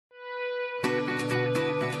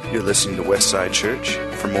You're listening to Westside Church.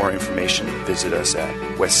 For more information, visit us at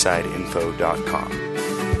westsideinfo.com.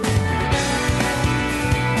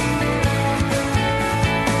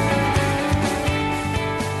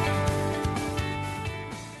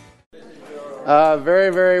 Very,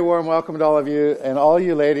 very warm welcome to all of you, and all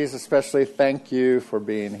you ladies especially, thank you for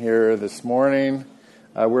being here this morning.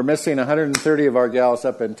 We're missing 130 of our gals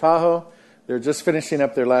up in Tahoe. They're just finishing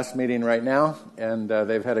up their last meeting right now, and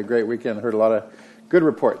they've had a great weekend, heard a lot of good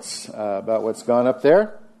reports about what's gone up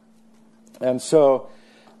there. And so,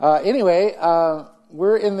 anyway,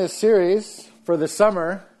 we're in this series for the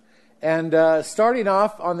summer, and starting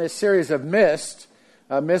off on this series of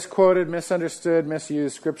misquoted, misunderstood,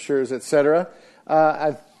 misused scriptures, etc.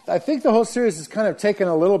 I think the whole series has kind of taken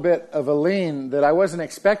a little bit of a lean that I wasn't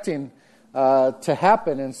expecting to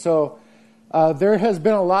happen. And so there has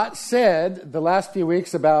been a lot said the last few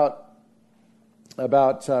weeks about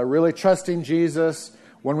really trusting Jesus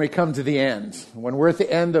when we come to the end. When we're at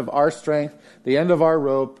the end of our strength, the end of our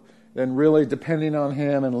rope, then really depending on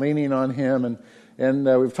Him and leaning on Him. And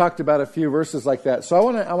we've talked about a few verses like that. So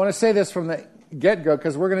I want to say this from the get-go,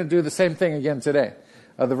 because we're going to do the same thing again today.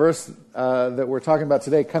 The verse that we're talking about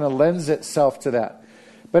today kind of lends itself to that.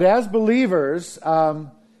 But as believers,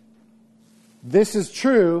 this is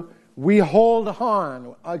true. We hold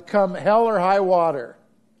on, come hell or high water.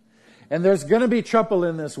 And there's going to be trouble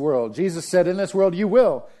in this world. Jesus said, in this world you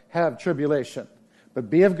will have tribulation. But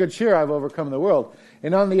be of good cheer, I've overcome the world.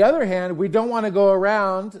 And on the other hand, we don't want to go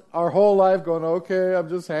around our whole life going, okay, I'm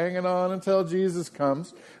just hanging on until Jesus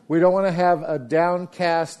comes. We don't want to have a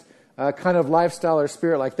downcast kind of lifestyle or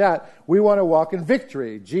spirit like that. We want to walk in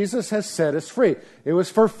victory. Jesus has set us free. It was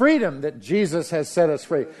for freedom that Jesus has set us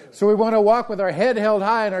free. So we want to walk with our head held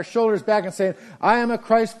high and our shoulders back and saying, I am a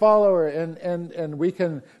Christ follower. And we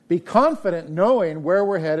can be confident knowing where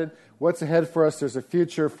we're headed, what's ahead for us. There's a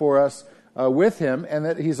future for us with Him, and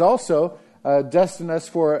that He's also destined us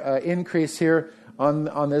for increase here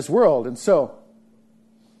on this world. And so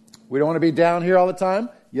we don't want to be down here all the time,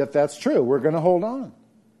 yet that's true. We're going to hold on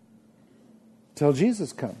till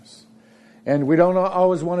Jesus comes. And we don't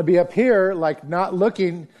always want to be up here, like not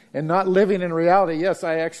looking and not living in reality. Yes,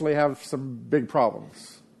 I actually have some big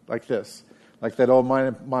problems like this. Like that old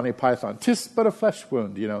Monty Python. 'Tis but a flesh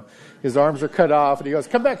wound, you know. His arms are cut off and he goes,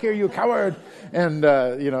 come back here, you coward. And,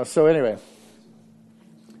 so anyway.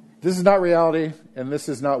 This is not reality, and this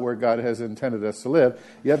is not where God has intended us to live.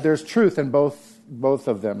 Yet there's truth in both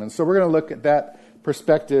of them. And so we're going to look at that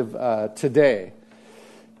perspective today.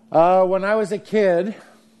 When I was a kid,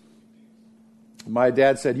 my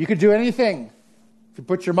dad said, you could do anything if you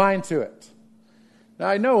put your mind to it. Now,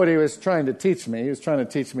 I know what he was trying to teach me. He was trying to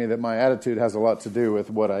teach me that my attitude has a lot to do with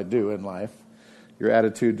what I do in life. Your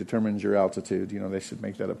attitude determines your altitude. You know, they should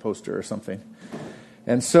make that a poster or something.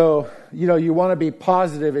 And so, you want to be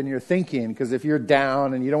positive in your thinking, because if you're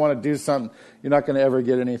down and you don't want to do something, you're not going to ever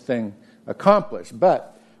get anything accomplished.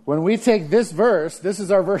 But when we take this verse, this is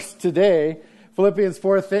our verse today, Philippians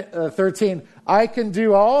 4:13, I can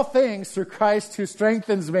do all things through Christ who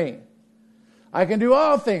strengthens me. I can do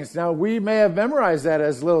all things. Now, we may have memorized that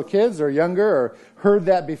as little kids or younger, or heard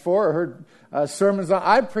that before, or heard sermons on.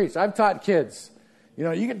 I've preached. I've taught kids. You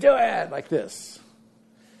can do it like this.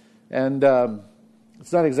 And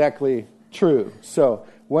it's not exactly true. So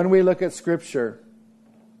when we look at Scripture,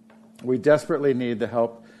 we desperately need the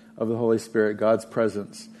help of the Holy Spirit, God's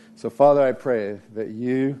presence. So, Father, I pray that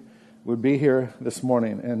you would be here this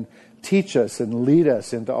morning and teach us and lead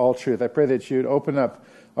us into all truth. I pray that you would open up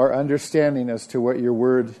our understanding as to what your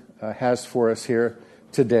word has for us here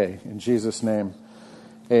today. In Jesus' name,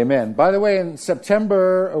 amen. By the way, in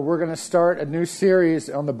September, we're going to start a new series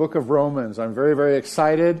on the book of Romans. I'm very, very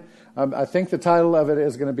excited. I think the title of it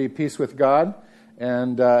is going to be Peace with God.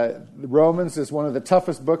 And Romans is one of the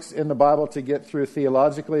toughest books in the Bible to get through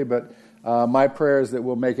theologically, but my prayer is that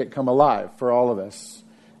we'll make it come alive for all of us.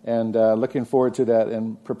 And looking forward to that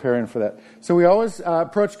and preparing for that. So we always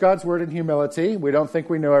approach God's Word in humility. We don't think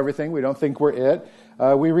we know everything. We don't think we're it.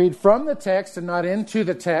 We read from the text and not into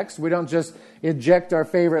the text. We don't just inject our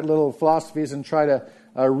favorite little philosophies and try to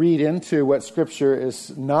read into what Scripture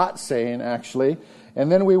is not saying, actually.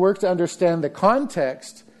 And then we work to understand the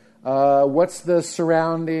context. What's the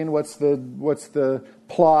surrounding? What's the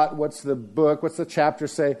plot? What's the book? What's the chapter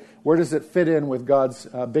say? Where does it fit in with God's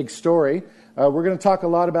big story? We're going to talk a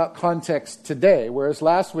lot about context today, whereas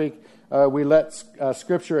last week we let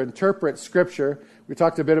Scripture interpret Scripture. We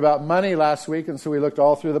talked a bit about money last week, and so we looked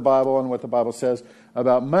all through the Bible and what the Bible says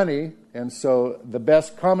about money. And so the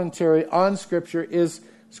best commentary on Scripture is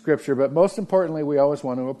Scripture, but most importantly, we always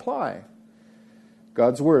want to apply.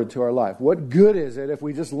 God's Word to our life. What good is it if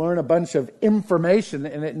we just learn a bunch of information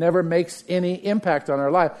and it never makes any impact on our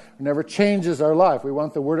life, it never changes our life? We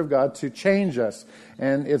want the Word of God to change us.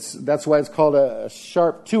 And that's why it's called a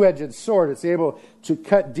sharp, two-edged sword. It's able to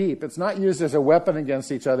cut deep. It's not used as a weapon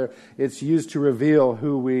against each other. It's used to reveal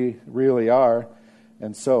who we really are.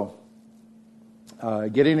 And so,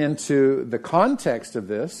 getting into the context of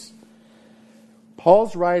this,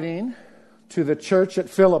 Paul's writing to the church at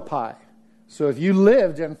Philippi. So if you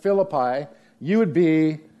lived in Philippi, you would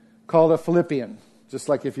be called a Philippian. Just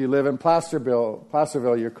like if you live in Placerville,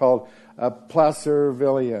 you're called a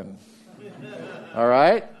Placervillian. All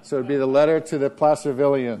right? So it would be the letter to the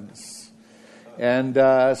Placervillians. And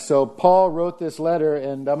so Paul wrote this letter,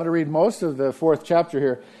 and I'm going to read most of the 4th chapter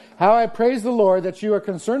here. How I praise the Lord that you are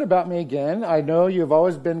concerned about me again. I know you have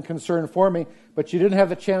always been concerned for me, but you didn't have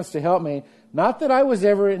the chance to help me. Not that I was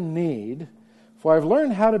ever in need, for I've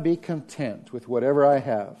learned how to be content with whatever I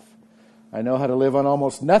have. I know how to live on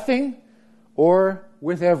almost nothing or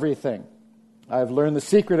with everything. I've learned the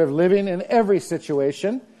secret of living in every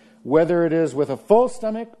situation, whether it is with a full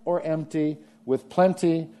stomach or empty, with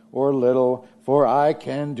plenty or little, for I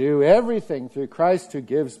can do everything through Christ who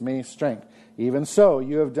gives me strength. Even so,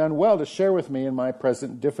 you have done well to share with me in my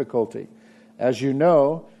present difficulty. As you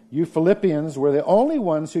know, you Philippians were the only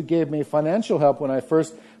ones who gave me financial help when I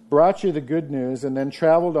first brought you the good news and then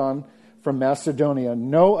traveled on from Macedonia.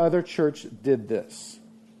 No other church did this.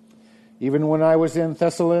 Even when I was in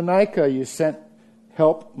Thessalonica, you sent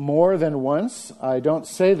help more than once. I don't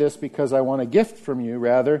say this because I want a gift from you.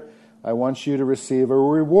 Rather, I want you to receive a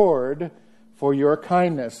reward for your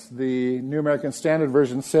kindness. The New American Standard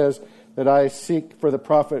Version says that I seek for the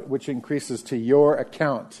profit which increases to your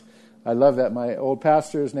account. I love that. My old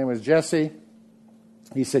pastor, his name was Jesse.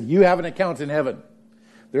 He said, you have an account in heaven.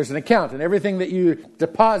 There's an account, and everything that you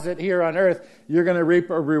deposit here on earth, you're going to reap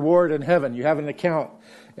a reward in heaven. You have an account.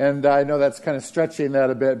 And I know that's kind of stretching that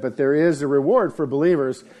a bit, but there is a reward for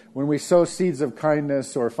believers when we sow seeds of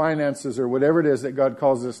kindness or finances or whatever it is that God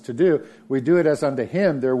calls us to do. We do it as unto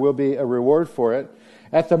Him. There will be a reward for it.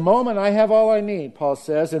 At the moment, I have all I need, Paul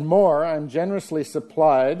says, and more. I'm generously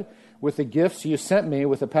supplied with the gifts you sent me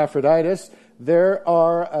with Epaphroditus. They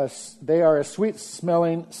are a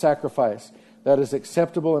sweet-smelling sacrifice that is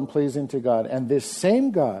acceptable and pleasing to God. And this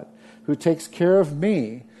same God who takes care of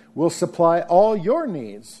me will supply all your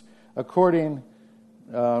needs according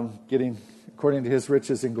to His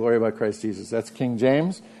riches in glory by Christ Jesus. That's King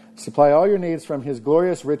James. Supply all your needs from His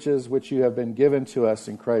glorious riches which you have been given to us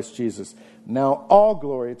in Christ Jesus. Now all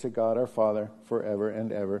glory to God our Father forever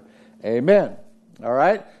and ever. Amen. All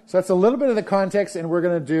right? So that's a little bit of the context, and we're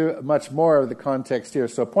going to do much more of the context here.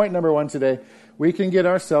 So point number 1 today, we can get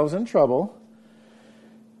ourselves in trouble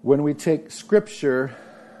when we take Scripture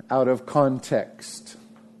out of context.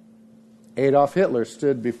 Adolf Hitler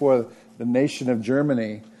stood before the nation of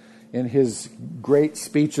Germany in his great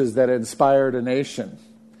speeches that inspired a nation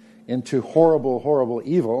into horrible, horrible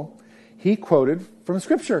evil. He quoted from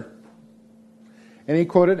Scripture. And he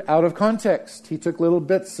quoted out of context. He took little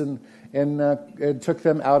bits and took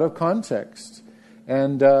them out of context.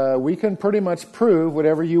 And we can pretty much prove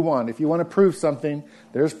whatever you want. If you want to prove something,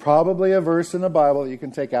 there's probably a verse in the Bible that you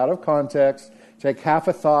can take out of context, take half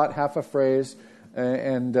a thought, half a phrase,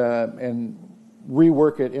 and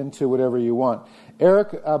rework it into whatever you want.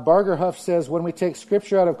 Eric Bargerhuff says, when we take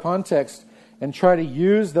Scripture out of context and try to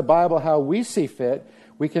use the Bible how we see fit,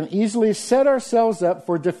 we can easily set ourselves up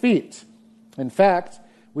for defeat. In fact,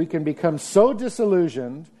 we can become so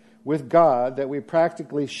disillusioned with God that we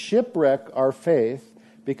practically shipwreck our faith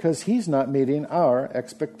because He's not meeting our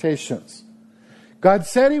expectations. God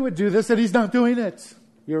said He would do this, and He's not doing it.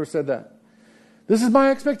 You ever said that? This is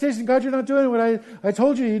my expectation. God, you're not doing what I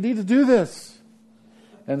told you. You need to do this.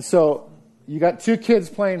 And so you got 2 kids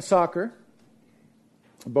playing soccer.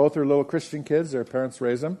 Both are little Christian kids. Their parents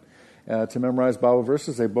raise them to memorize Bible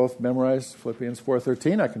verses. They both memorized Philippians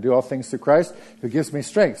 4:13. I can do all things through Christ who gives me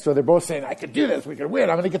strength. So they're both saying, I can do this. We can win.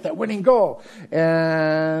 I'm going to get that winning goal.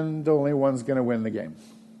 And only one's going to win the game.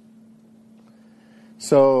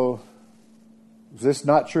 So is this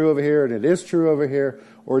not true over here and it is true over here?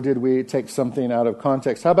 Or did we take something out of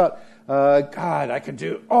context? How about, God, I can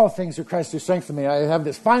do all things through Christ who strengthens me. I have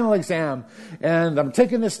this final exam, and I'm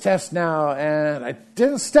taking this test now, and I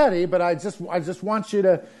didn't study, but I just want you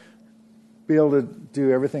to be able to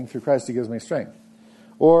do everything through Christ who gives me strength.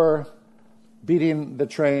 Or beating the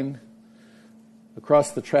train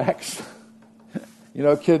across the tracks. You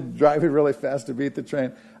know, a kid driving really fast to beat the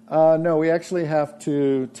train. No, we actually have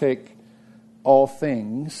to take all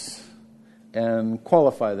things and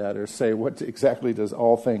qualify that, or say what exactly does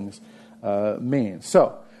all things mean.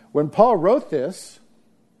 So, when Paul wrote this,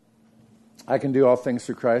 I can do all things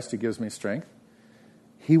through Christ who gives me strength,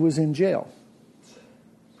 he was in jail.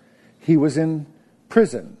 He was in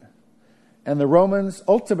prison. And the Romans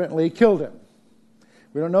ultimately killed him.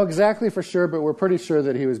 We don't know exactly for sure, but we're pretty sure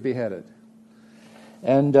that he was beheaded.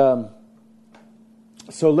 And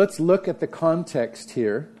so let's look at the context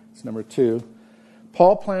here. It's number 2.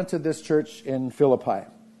 Paul planted this church in Philippi.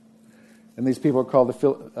 And these people are called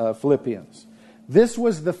the Philippians. This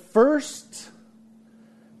was the first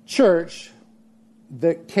church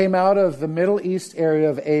that came out of the Middle East area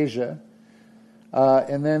of Asia.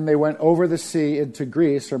 And then they went over the sea into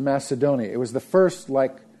Greece or Macedonia. It was the first,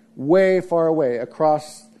 way far away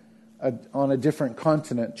across on a different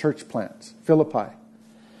continent church plant, Philippi.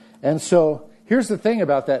 And so here's the thing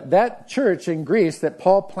about that. That church in Greece that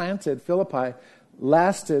Paul planted, Philippi,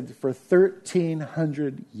 lasted for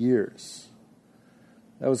 1,300 years.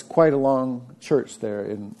 That was quite a long church there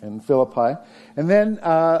in Philippi. And then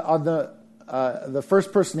on the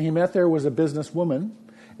first person he met there was a businesswoman.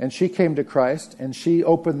 And she came to Christ, and she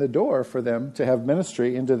opened the door for them to have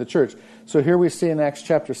ministry into the church. So here we see in Acts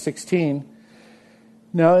chapter 16.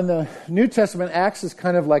 Now, in the New Testament, Acts is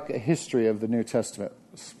kind of like a history of the New Testament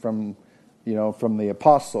from the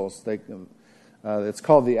apostles. It's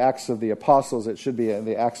called the Acts of the Apostles. It should be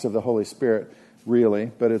the Acts of the Holy Spirit,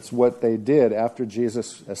 really. But it's what they did after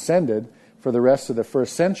Jesus ascended for the rest of the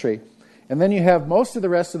first century. And then you have most of the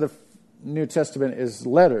rest of the New Testament is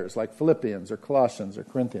letters like Philippians or Colossians or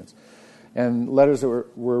Corinthians, and letters that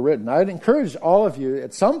were written. I'd encourage all of you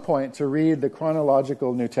at some point to read the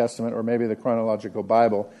chronological New Testament or maybe the chronological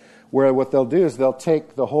Bible, where what they'll do is they'll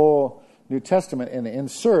take the whole New Testament and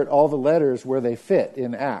insert all the letters where they fit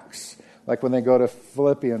in Acts. Like when they go to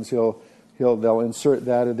Philippians, they'll insert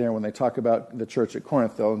that in there. When they talk about the church at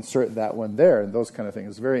Corinth, they'll insert that one there, and those kind of things.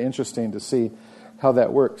 It's very interesting to see how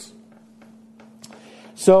that works.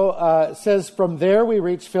 So it says, from there we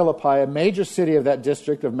reached Philippi, a major city of that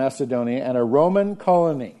district of Macedonia, and a Roman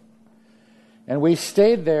colony. And we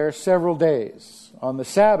stayed there several days. On the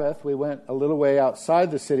Sabbath, we went a little way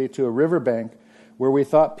outside the city to a riverbank where we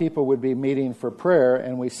thought people would be meeting for prayer,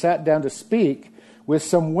 and we sat down to speak with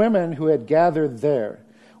some women who had gathered there.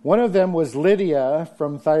 One of them was Lydia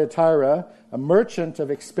from Thyatira, a merchant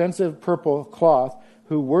of expensive purple cloth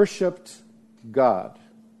who worshipped God.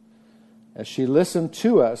 As she listened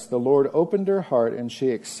to us, the Lord opened her heart and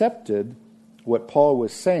she accepted what Paul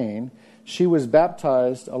was saying. She was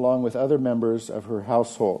baptized along with other members of her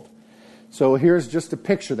household. So here's just a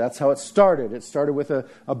picture. That's how it started. It started with a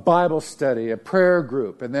Bible study, a prayer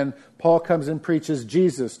group, and then Paul comes and preaches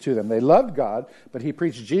Jesus to them. They loved God, but he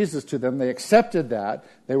preached Jesus to them. They accepted that.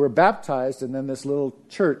 They were baptized, and then this little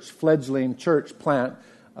church, fledgling church plant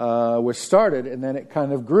was started, and then it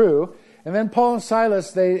kind of grew. And then Paul and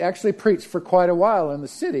Silas, they actually preached for quite a while in the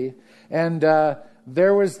city. And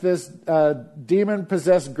there was this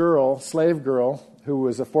demon-possessed girl, slave girl, who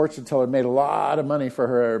was a fortune teller, made a lot of money for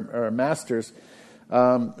her masters.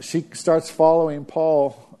 She starts following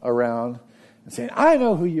Paul around and saying, I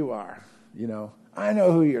know who you are. I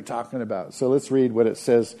know who you're talking about. So let's read what it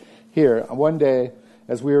says here. One day,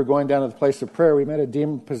 as we were going down to the place of prayer, we met a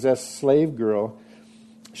demon-possessed slave girl.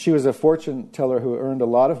 She was a fortune teller who earned a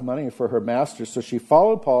lot of money for her masters. So she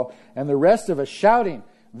followed Paul and the rest of us, shouting,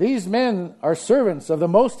 these men are servants of the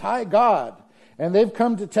Most High God, and they've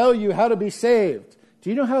come to tell you how to be saved. Do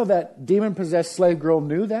you know how that demon-possessed slave girl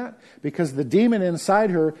knew that? Because the demon inside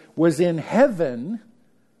her was in heaven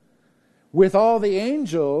with all the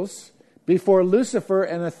angels before Lucifer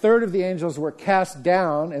and a third of the angels were cast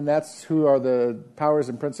down, and that's who are the powers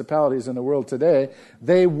and principalities in the world today.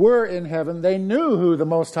 They were in heaven. They knew who the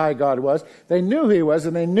Most High God was. They knew who he was,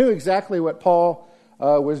 and they knew exactly what Paul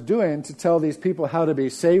was doing to tell these people how to be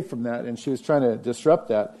saved from that, and she was trying to disrupt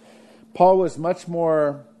that. Paul was much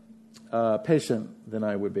more patient than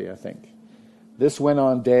I would be, I think. This went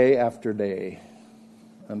on day after day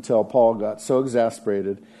until Paul got so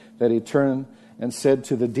exasperated that he turned and said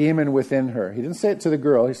to the demon within her. He didn't say it to the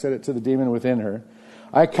girl, he said it to the demon within her.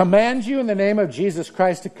 I command you in the name of Jesus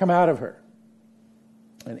Christ to come out of her.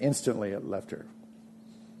 And instantly it left her.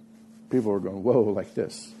 People were going, whoa, like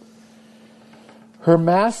this. Her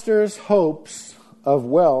master's hopes of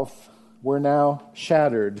wealth were now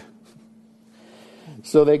shattered.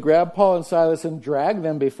 So they grabbed Paul and Silas and dragged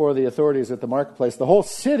them before the authorities at the marketplace. The whole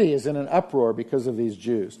city is in an uproar because of these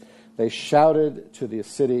Jews. They shouted to the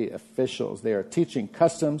city officials, they are teaching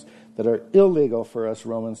customs that are illegal for us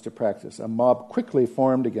Romans to practice. A mob quickly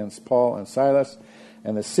formed against Paul and Silas,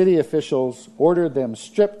 and the city officials ordered them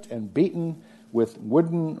stripped and beaten with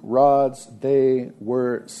wooden rods they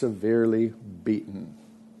were severely beaten.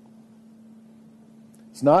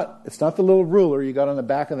 It's not the little ruler you got on the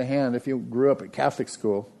back of the hand if you grew up at Catholic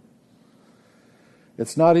school.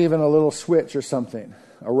 It's not even a little switch or something.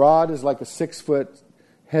 A rod is like a 6-foot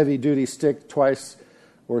heavy-duty stick, twice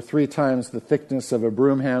or 3 times the thickness of a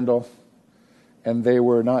broom handle. And they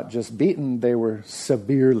were not just beaten, they were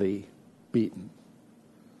severely beaten.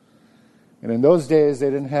 And in those days, they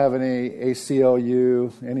didn't have any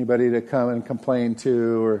ACLU, anybody to come and complain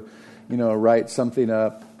to or, write something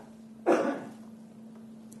up.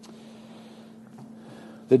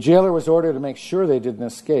 The jailer was ordered to make sure they didn't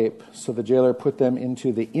escape, so the jailer put them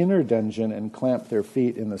into the inner dungeon and clamped their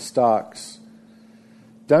feet in the stocks.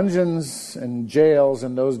 Dungeons and jails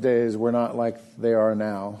in those days were not like they are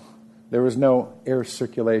now. There was no air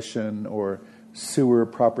circulation or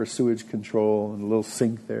proper sewage control, and a little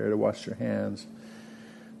sink there to wash your hands.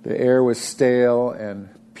 The air was stale and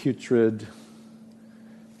putrid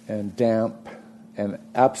and damp and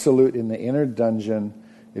absolute in the inner dungeon.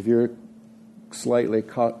 If you're slightly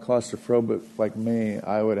claustrophobic like me,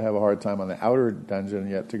 I would have a hard time on the outer dungeon,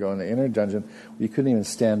 yet to go in the inner dungeon. You couldn't even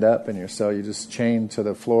stand up in your cell. You just chained to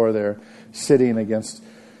the floor there, sitting against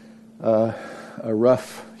a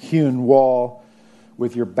rough-hewn wall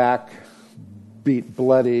with your back beat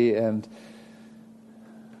bloody and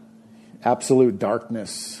absolute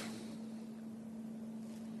darkness.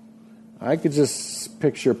 I could just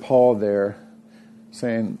picture Paul there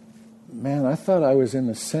saying, man, I thought I was in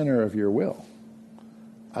the center of your will.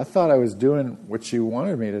 I thought I was doing what you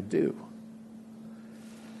wanted me to do.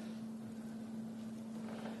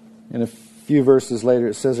 And a few verses later,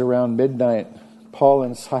 it says around midnight, Paul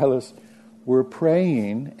and Silas were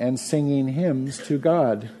praying and singing hymns to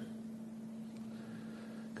God.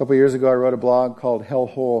 A couple years ago, I wrote a blog called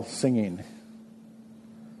Hellhole Singing.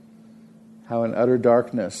 How in utter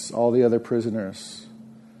darkness, all the other prisoners,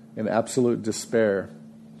 in absolute despair,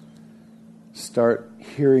 start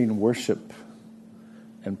hearing worship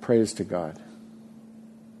and praise to God.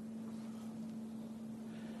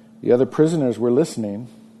 The other prisoners were listening.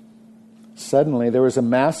 Suddenly, there was a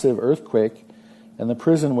massive earthquake, and the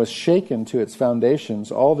prison was shaken to its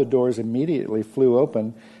foundations. All the doors immediately flew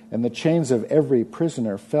open, and the chains of every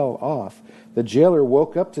prisoner fell off. The jailer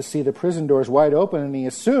woke up to see the prison doors wide open, and he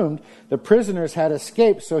assumed the prisoners had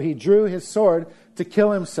escaped, so he drew his sword to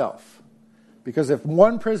kill himself. Because if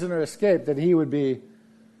one prisoner escaped, then he would be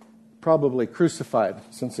probably crucified,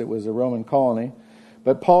 since it was a Roman colony.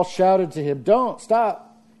 But Paul shouted to him, don't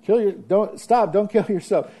kill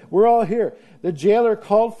yourself. We're all here. The jailer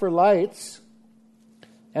called for lights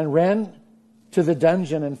and ran to the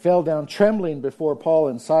dungeon and fell down trembling before Paul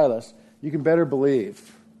and Silas. You can better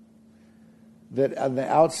believe that on the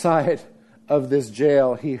outside of this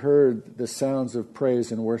jail, he heard the sounds of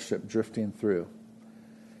praise and worship drifting through.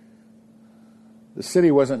 The city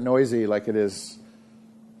wasn't noisy like it is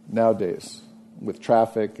nowadays, with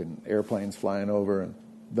traffic and airplanes flying over and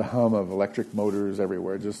the hum of electric motors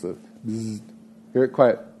everywhere. Just the bzzz. Hear it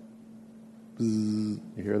quiet. Bzzz.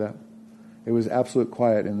 You hear that? It was absolute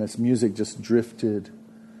quiet, and this music just drifted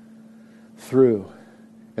through.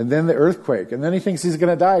 And then the earthquake. And then he thinks he's going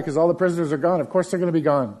to die because all the prisoners are gone. Of course they're going to be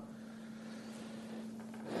gone.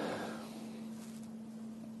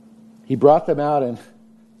 He brought them out and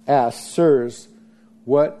asked, sirs,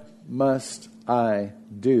 what must I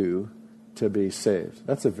do to be saved?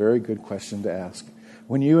 That's a very good question to ask.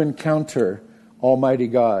 When you encounter Almighty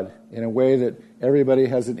God in a way that everybody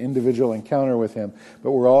has an individual encounter with Him,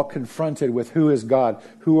 but we're all confronted with who is God?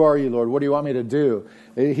 Who are you, Lord? What do you want me to do?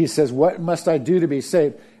 He says, what must I do to be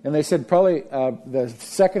saved? And they said probably the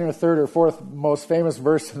second or third or fourth most famous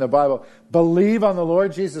verse in the Bible, believe on the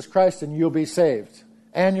Lord Jesus Christ and you'll be saved.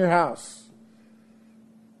 And your house.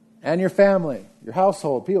 And your family. Your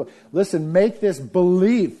household, people. Listen, make this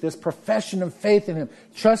belief, this profession of faith in Him.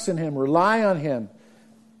 Trust in Him. Rely on Him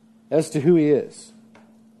as to who He is.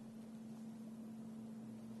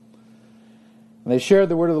 And they shared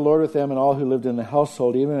the word of the Lord with them and all who lived in the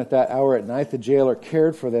household. Even at that hour at night, the jailer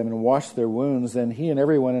cared for them and washed their wounds. Then he and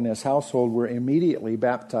everyone in his household were immediately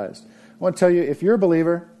baptized. I want to tell you, if you're a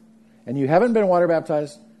believer and you haven't been water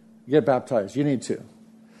baptized, get baptized. You need to.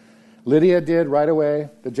 Lydia did right away.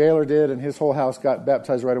 The jailer did, and his whole house got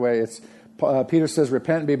baptized right away. Peter says,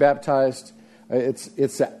 repent and be baptized.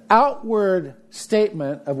 It's an outward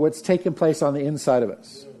statement of what's taking place on the inside of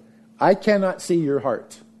us. I cannot see your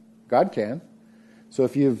heart. God can. So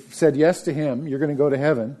if you've said yes to Him, you're going to go to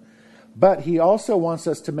heaven. But He also wants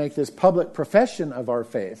us to make this public profession of our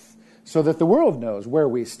faith so that the world knows where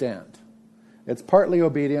we stand. It's partly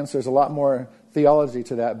obedience. There's a lot more theology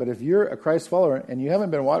to that, but if you're a Christ follower and you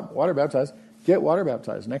haven't been water baptized, get water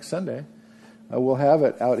baptized. Next Sunday, we'll have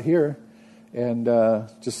it out here, and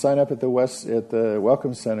just sign up at the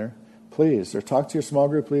Welcome Center, please, or talk to your small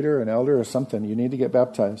group leader, an elder, or something. You need to get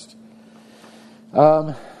baptized.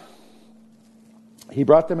 He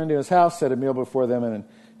brought them into his house, set a meal before them, and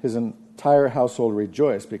his entire household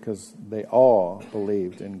rejoiced because they all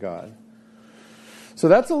believed in God. So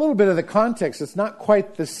that's a little bit of the context. It's not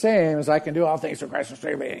quite the same as I can do all things through Christ who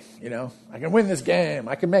strengthens me. I can win this game.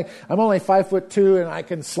 I'm only 5'2" and I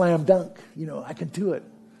can slam dunk. I can do it.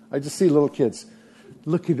 I just see little kids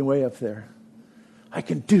looking way up there. I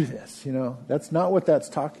can do this. That's not what that's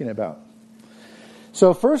talking about.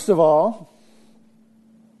 So first of all,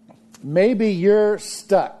 maybe you're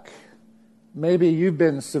stuck. Maybe you've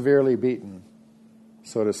been severely beaten,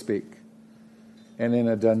 so to speak, and in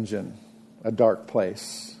a dungeon, a dark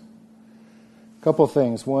place. A couple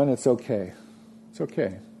things. One, it's okay. It's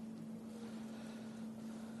okay.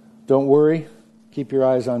 Don't worry. Keep your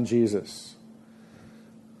eyes on Jesus.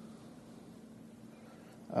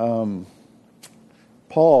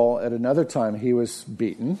 Paul, at another time, he was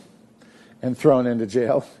beaten and thrown into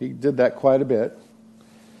jail. He did that quite a bit.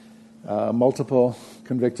 Multiple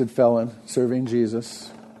convicted felon serving Jesus.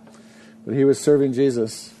 But he was serving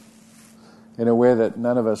Jesus in a way that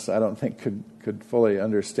none of us, I don't think, could fully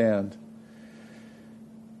understand.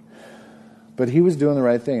 But he was doing the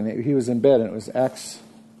right thing. He was in bed, and it was Acts.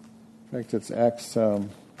 In fact, it's Acts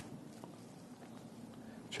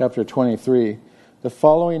chapter 23. The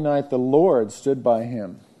following night, the Lord stood by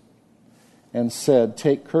him and said,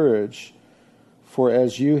 "Take courage, for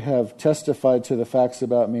as you have testified to the facts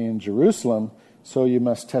about me in Jerusalem, so you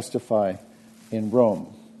must testify in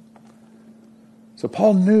Rome." So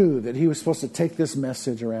Paul knew that he was supposed to take this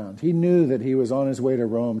message around. He knew that he was on his way to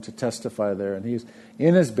Rome to testify there. And he's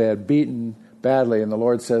in his bed, beaten badly. And the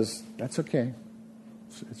Lord says, "That's okay.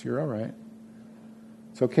 You're all right.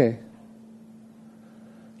 It's okay.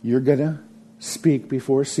 You're going to speak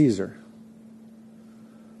before Caesar."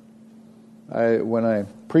 When I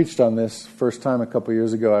preached on this first time a couple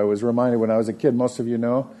years ago, I was reminded when I was a kid, most of you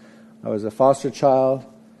know, I was a foster child.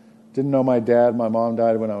 Didn't know my dad. My mom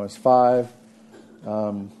died when I was 5.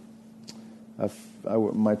 My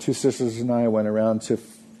two sisters and I went around to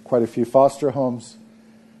quite a few foster homes.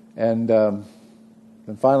 And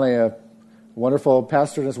finally a wonderful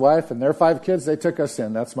pastor and his wife and their 5 kids, they took us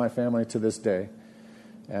in. That's my family to this day.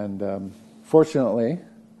 And fortunately,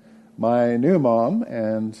 my new mom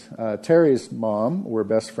and Terry's mom were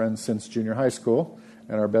best friends since junior high school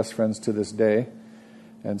and are best friends to this day.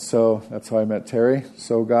 And so that's how I met Terry.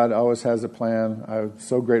 So God always has a plan. I'm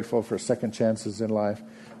so grateful for second chances in life.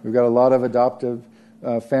 We've got a lot of adoptive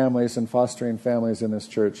families and fostering families in this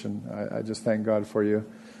church, and I just thank God for you.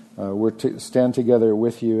 We're to stand together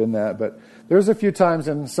with you in that. But there's a few times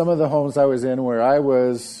in some of the homes I was in where I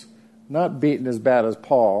was not beaten as bad as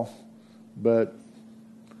Paul, but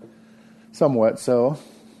somewhat so,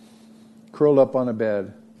 curled up on a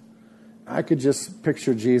bed. I could just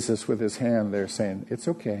picture Jesus with his hand there saying, "It's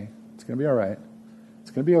okay. It's going to be all right.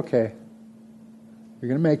 It's going to be okay. You're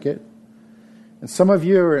going to make it." And some of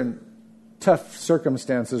you are in tough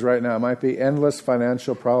circumstances right now. It might be endless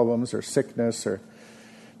financial problems or sickness or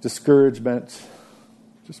discouragement.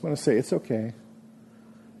 Just want to say, it's okay.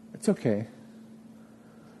 It's okay.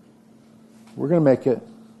 We're going to make it.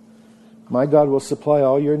 My God will supply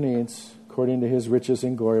all your needs according to his riches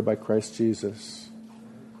and glory by Christ Jesus.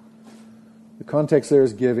 The context there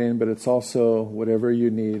is giving, but it's also whatever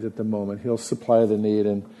you need at the moment. He'll supply the need,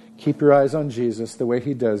 and keep your eyes on Jesus the way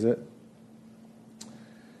he does it.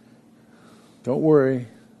 Don't worry.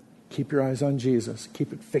 Keep your eyes on Jesus.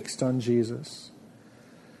 Keep it fixed on Jesus.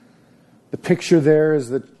 The picture there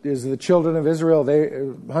is the children of Israel. They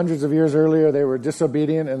hundreds of years earlier, they were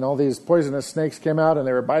disobedient, and all these poisonous snakes came out, and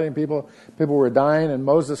they were biting people. People were dying, and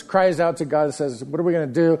Moses cries out to God and says, "What are we going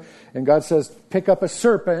to do?" And God says, "Pick up a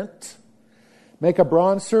serpent, make a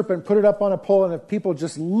bronze serpent, put it up on a pole, and if people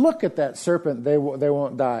just look at that serpent, they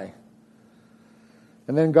won't die."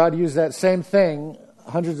 And then God used that same thing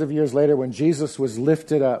hundreds of years later when Jesus was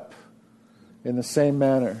lifted up in the same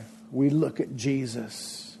manner. We look at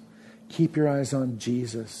Jesus. Keep your eyes on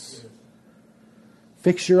Jesus.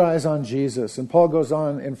 Fix your eyes on Jesus. And Paul goes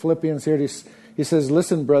on in Philippians here. He says,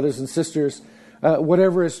 "Listen, brothers and sisters,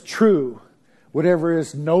 whatever is true, whatever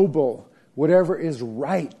is noble, whatever is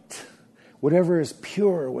right, whatever is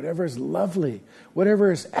pure, whatever is lovely,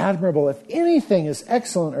 whatever is admirable, if anything is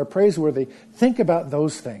excellent or praiseworthy, think about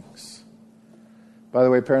those things." By the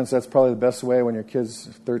way, parents, that's probably the best way when your kid's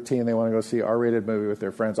 13, they want to go see an R-rated movie with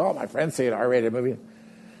their friends. "Oh, my friends see an R-rated movie."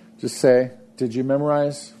 Just say, Did you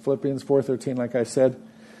memorize Philippians 4:13 like I said?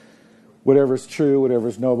 Whatever is true, whatever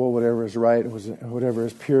is noble, whatever is right, whatever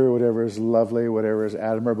is pure, whatever is lovely, whatever is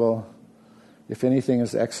admirable, if anything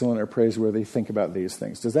is excellent or praiseworthy, think about these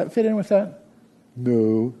things. Does that fit in with that?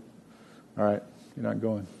 No. All right, you're not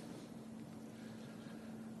going.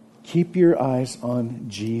 Keep your eyes on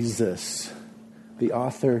Jesus, the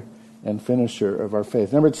author and finisher of our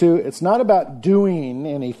faith. Number 2, it's not about doing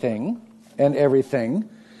anything and everything.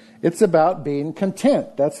 It's about being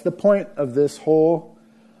content. That's the point of this whole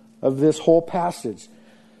passage.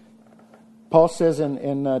 Paul says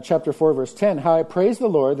in chapter 4, verse 10, "How I praise the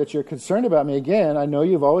Lord that you're concerned about me again. I know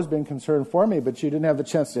you've always been concerned for me, but you didn't have the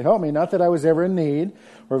chance to help me. Not that I was ever in need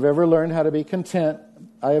or have ever learned how to be content.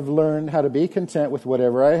 I have learned how to be content with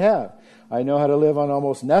whatever I have. I know how to live on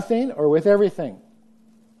almost nothing or with everything.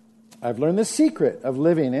 I've learned the secret of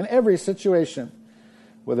living in every situation,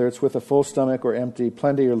 whether it's with a full stomach or empty,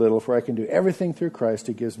 plenty or little, for I can do everything through Christ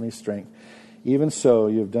who gives me strength. Even so,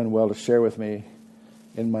 you have done well to share with me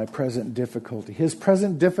in my present difficulty." His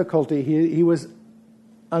present difficulty, he was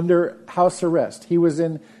under house arrest. He was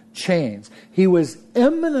in chains. He was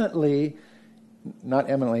imminently going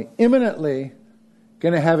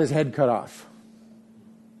to have his head cut off.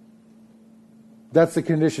 That's the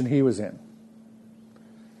condition he was in.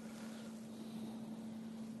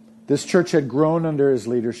 This church had grown under his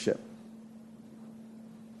leadership.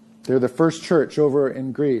 They're the first church over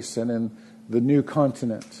in Greece and in the new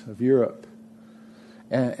continent of Europe.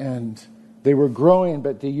 And they were growing,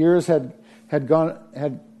 but the years had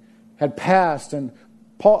passed, and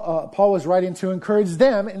Paul was writing to encourage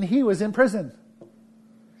them, and he was in prison.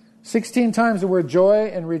 16 times the word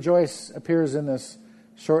joy and rejoice appears in this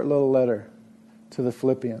short little letter to the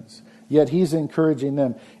Philippians. Yet he's encouraging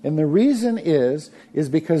them. And the reason is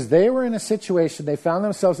because they were in a situation, they found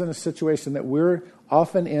themselves in a situation that we're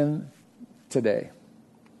often in today.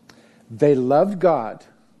 They loved God.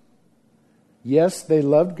 Yes, they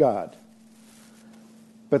loved God.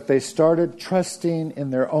 But they started trusting in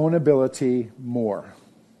their own ability more.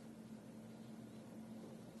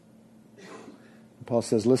 Paul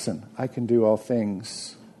says, listen, I can do all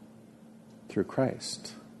things through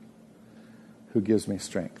Christ who gives me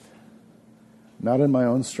strength. Not in my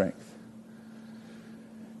own strength.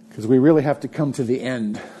 Because we really have to come to the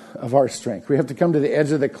end of our strength. We have to come to the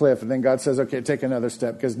edge of the cliff, and then God says, okay, take another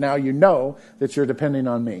step, because now you know that you're depending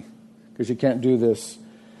on me, because you can't do this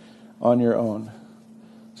on your own.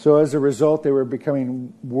 So as a result, they were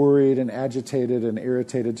becoming worried and agitated and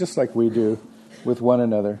irritated, just like we do with one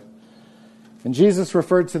another. And Jesus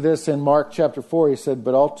referred to this in Mark chapter 4. He said,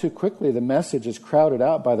 but all too quickly the message is crowded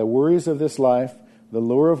out by the worries of this life, the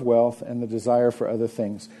lure of wealth, and the desire for other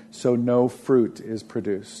things. So no fruit is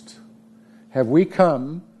produced. Have we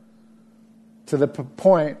come to the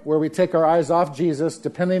point where we take our eyes off Jesus,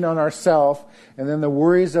 depending on ourselves, and then the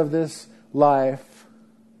worries of this life,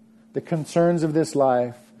 the concerns of this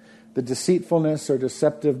life, the deceitfulness or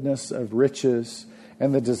deceptiveness of riches,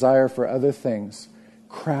 and the desire for other things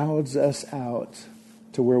crowds us out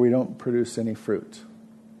to where we don't produce any fruit?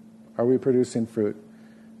 Are we producing fruit?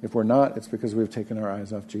 If we're not, it's because we've taken our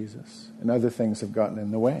eyes off Jesus, and other things have gotten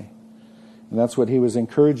in the way. And that's what he was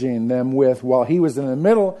encouraging them with. While he was in the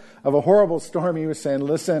middle of a horrible storm, he was saying,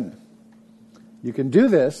 listen, you can do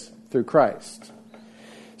this through Christ.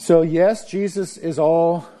 So yes, Jesus is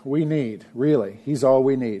all we need, really. He's all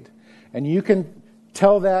we need. And you can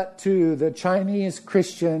tell that to the Chinese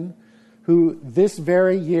Christian who this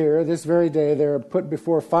very year, this very day, they're put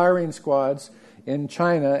before firing squads in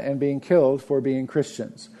China and being killed for being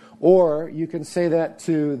Christians. Or you can say that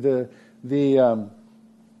to the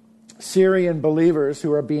Syrian believers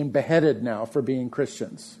who are being beheaded now for being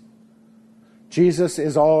Christians. Jesus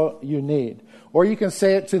is all you need. Or you can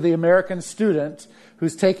say it to the American student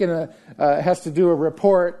who's has to do a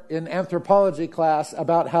report in anthropology class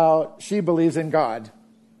about how she believes in God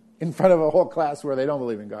in front of a whole class where they don't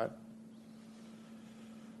believe in God.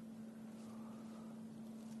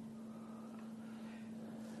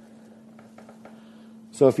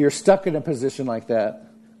 So if you're stuck in a position like that,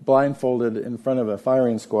 blindfolded in front of a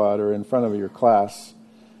firing squad or in front of your class,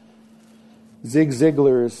 Zig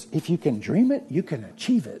Ziglar's, if you can dream it, you can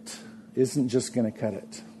achieve it, isn't just going to cut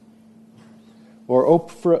it. Or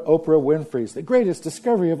Oprah Winfrey's, the greatest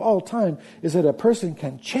discovery of all time is that a person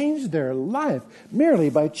can change their life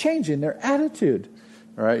merely by changing their attitude.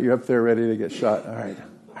 All right, you're up there ready to get shot. All right,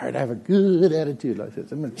 I have a good attitude like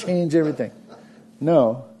this. I'm going to change everything.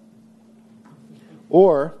 No.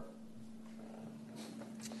 Or,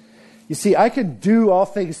 you see, I can do all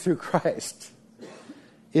things through Christ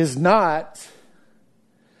is not,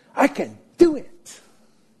 I can do it.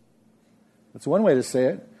 It's one way to say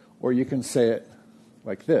it, or you can say it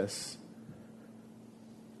like this.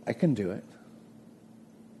 I can do it.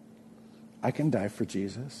 I can die for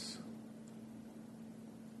Jesus.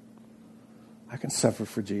 I can suffer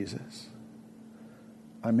for Jesus.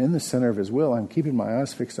 I'm in the center of his will. I'm keeping my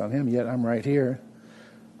eyes fixed on him, yet I'm right here.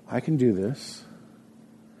 I can do this.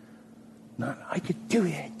 Not, I could do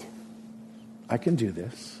it. I can do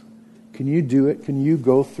this. Can you do it? Can you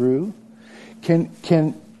go through? Can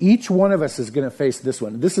each one of us is going to face this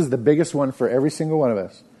one. This is the biggest one for every single one of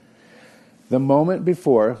us. The moment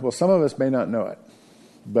before, well, some of us may not know it,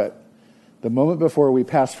 but the moment before we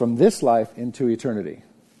pass from this life into eternity.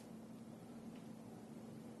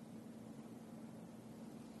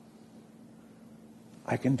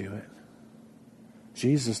 I can do it.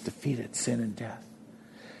 Jesus defeated sin and death.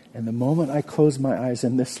 And the moment I close my eyes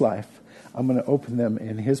in this life, I'm going to open them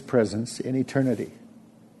in his presence in eternity.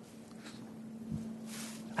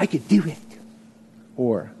 I could do it.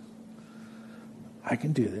 Or, I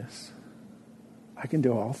can do this. I can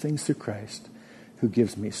do all things through Christ who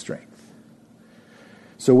gives me strength.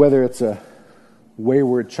 So whether it's a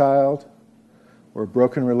wayward child or a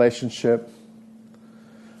broken relationship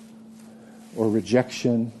or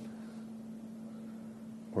rejection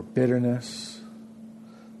or bitterness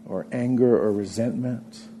or anger or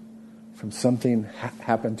resentment from something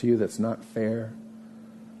happened to you that's not fair,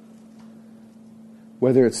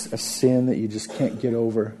 whether it's a sin that you just can't get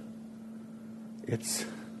over, it's,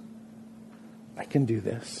 I can do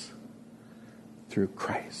this through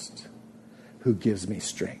Christ who gives me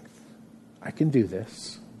strength. I can do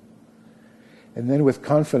this. And then with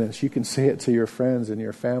confidence, you can say it to your friends and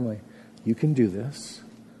your family. You can do this.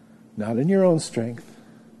 Not in your own strength.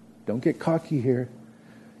 Don't get cocky here.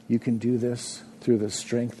 You can do this through the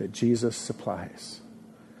strength that Jesus supplies.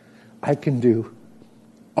 I can do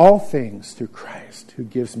all things through Christ who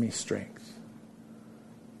gives me strength.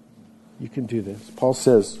 You can do this. Paul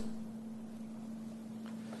says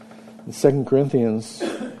in 2 Corinthians,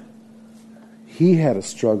 he had a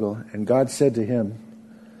struggle, and God said to him,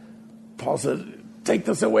 Paul said, take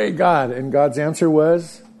this away, God. And God's answer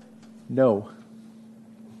was, no.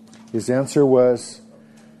 His answer was,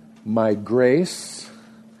 my grace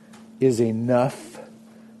is enough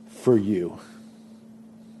for you.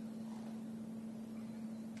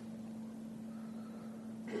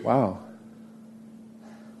 Wow.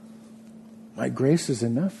 My grace is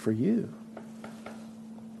enough for you.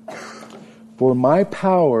 For my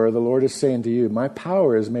power, the Lord is saying to you, my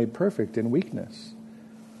power is made perfect in weakness.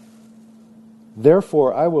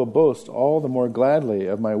 Therefore, I will boast all the more gladly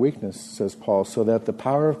of my weakness, says Paul, so that the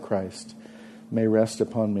power of Christ may rest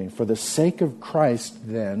upon me. For the sake of Christ,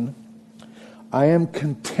 then, I am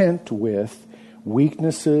content with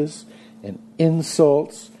weaknesses and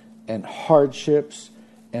insults and hardships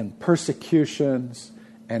and persecutions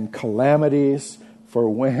and calamities. For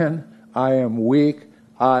when I am weak,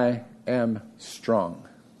 I am strong.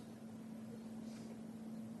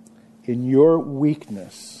 In your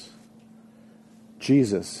weakness,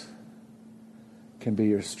 Jesus can be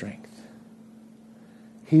your strength.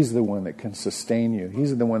 He's the one that can sustain you.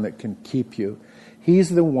 He's the one that can keep you. He's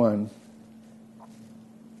the one,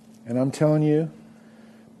 and I'm telling you,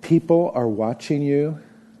 people are watching you,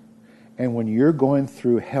 and when you're going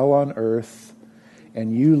through hell on earth,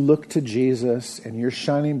 and you look to Jesus, and you're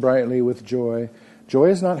shining brightly with joy, joy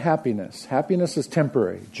is not happiness. Happiness is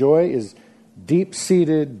temporary. Joy is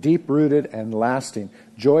deep-seated, deep-rooted, and lasting.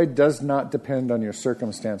 Joy does not depend on your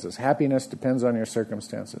circumstances. Happiness depends on your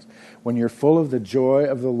circumstances. When you're full of the joy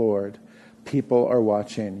of the Lord, people are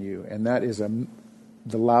watching you. And that is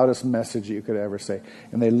the loudest message you could ever say.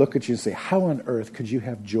 And they look at you and say, how on earth could you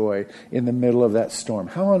have joy in the middle of that storm?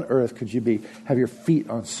 How on earth could you have your feet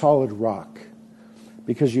on solid rock?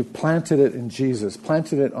 Because you've planted it in Jesus,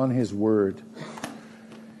 planted it on his word.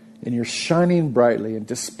 And you're shining brightly and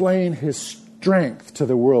displaying his strength to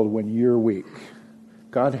the world when you're weak.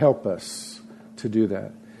 God help us to do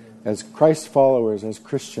that. As Christ followers, as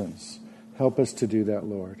Christians, help us to do that,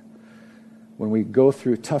 Lord. When we go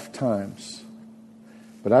through tough times.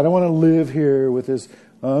 But I don't want to live here with this,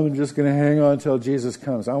 I'm just going to hang on until Jesus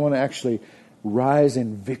comes. I want to actually rise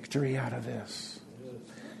in victory out of this.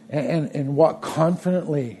 And walk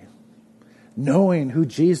confidently, knowing who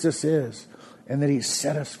Jesus is and that he's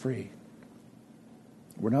set us free.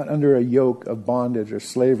 We're not under a yoke of bondage or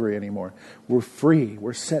slavery anymore. We're free.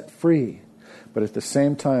 We're set free. But at the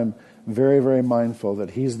same time, very, very mindful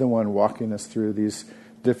that he's the one walking us through these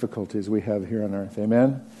difficulties we have here on earth.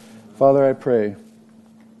 Amen? Father, I pray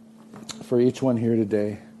for each one here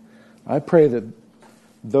today. I pray that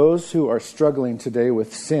those who are struggling today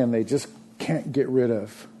with sin they just can't get rid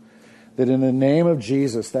of, that in the name of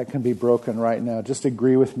Jesus, that can be broken right now. Just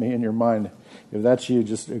agree with me in your mind. If that's you,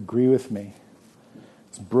 just agree with me.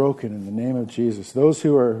 It's broken in the name of Jesus. Those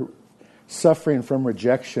who are suffering from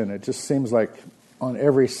rejection, it just seems like on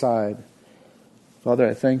every side. Father,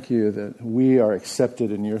 I thank you that we are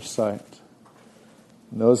accepted in your sight.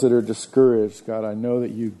 And those that are discouraged, God, I know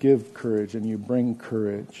that you give courage and you bring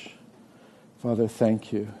courage. Father,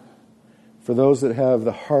 thank you. For those that have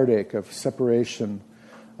the heartache of separation,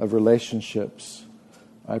 of relationships,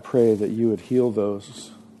 I pray that you would heal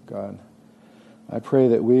those, God. I pray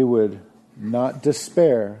that we would not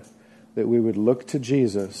despair, that we would look to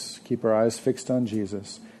Jesus, keep our eyes fixed on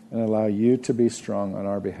Jesus, and allow you to be strong on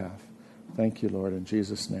our behalf. Thank you, Lord, in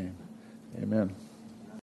Jesus' name. Amen.